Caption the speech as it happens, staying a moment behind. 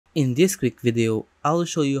In this quick video, I'll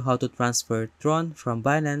show you how to transfer Tron from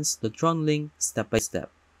Binance to TronLink step by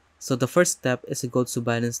step. So the first step is to go to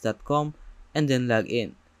Binance.com and then log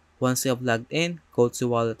in. Once you have logged in, go to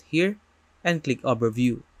wallet here and click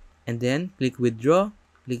overview. And then click withdraw,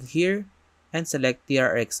 click here and select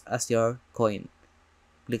TRX as your coin.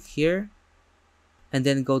 Click here and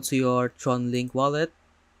then go to your TronLink wallet.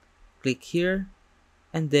 Click here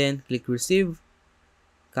and then click receive,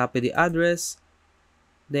 copy the address,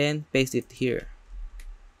 then paste it here.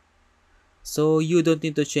 So you don't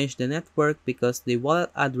need to change the network because the wallet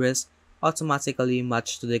address automatically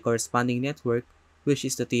matches to the corresponding network, which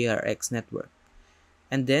is the TRX network.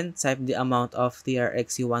 And then type the amount of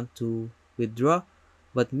TRX you want to withdraw,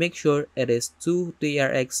 but make sure it is 2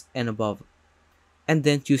 TRX and above. And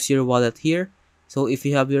then choose your wallet here. So if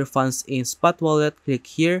you have your funds in spot wallet, click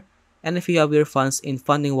here, and if you have your funds in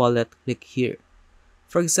funding wallet, click here.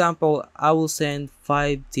 For example, I will send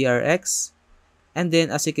 5 TRX, and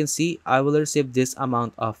then as you can see, I will receive this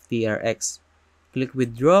amount of TRX. Click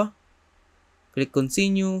withdraw, click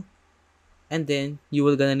continue, and then you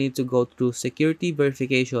will gonna need to go through security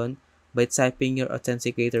verification by typing your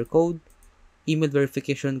authenticator code, email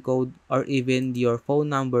verification code, or even your phone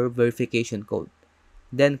number verification code.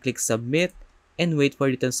 Then click submit and wait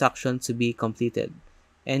for the transaction to be completed.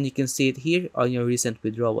 And you can see it here on your recent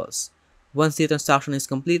withdrawals. Once the transaction is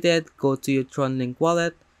completed, go to your TronLink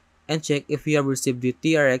wallet and check if you have received the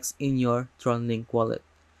TRX in your TronLink wallet.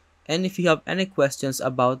 And if you have any questions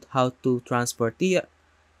about how to transfer Tron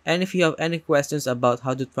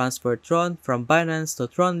from Binance to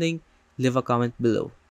TronLink, leave a comment below.